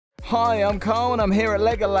Hi, I'm Carl and I'm here at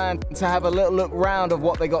Legoland to have a little look round of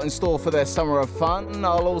what they got in store for their summer of fun.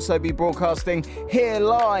 I'll also be broadcasting here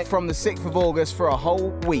live from the 6th of August for a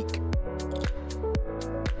whole week.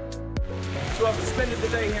 So I've suspended the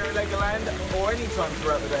day here at Legoland, or any time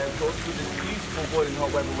throughout the day of course, with this beautiful boiling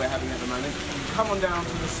hot weather we're having at the moment. Come on down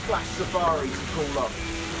to the Splash Safari to cool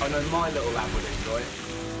off. I know my little lad would enjoy it.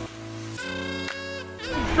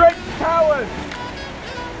 Straight to towers!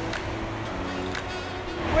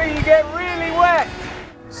 Where you get really wet.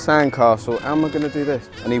 Sandcastle, how am I going to do this?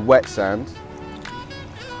 I need wet sand.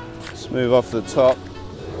 Smooth off the top.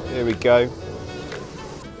 Here we go.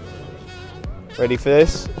 Ready for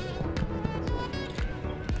this?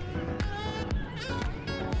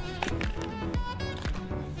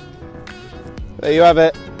 There you have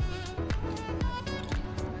it.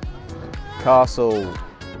 Castle.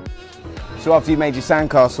 So after you've made your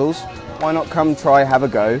sandcastles, why not come try have a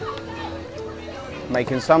go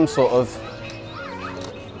making some sort of,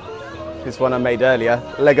 this one I made earlier,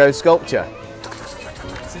 Lego sculpture.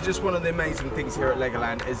 So just one of the amazing things here at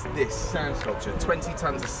Legoland is this sand sculpture. 20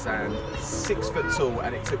 tons of sand, 6 foot tall,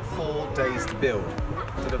 and it took 4 days to build.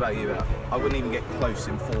 I don't know about you, but I wouldn't even get close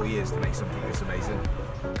in 4 years to make something this amazing.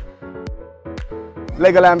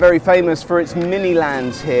 Legoland very famous for its mini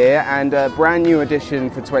lands here, and a brand new addition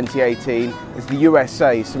for 2018 is the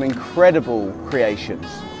USA. Some incredible creations.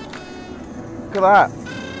 Look at that.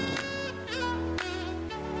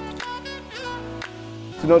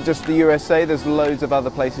 So not just the USA, there's loads of other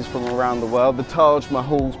places from around the world. The Taj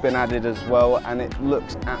Mahal's been added as well, and it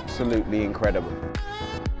looks absolutely incredible.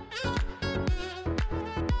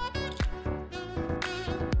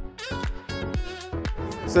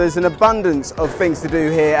 So there's an abundance of things to do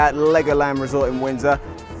here at Legoland Resort in Windsor.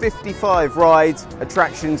 55 rides,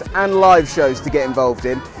 attractions and live shows to get involved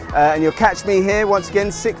in. And you'll catch me here once again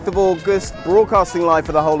 6th of August, broadcasting live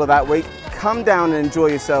for the whole of that week. Come down and enjoy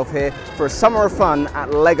yourself here for a summer of fun at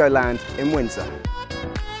Legoland in Windsor.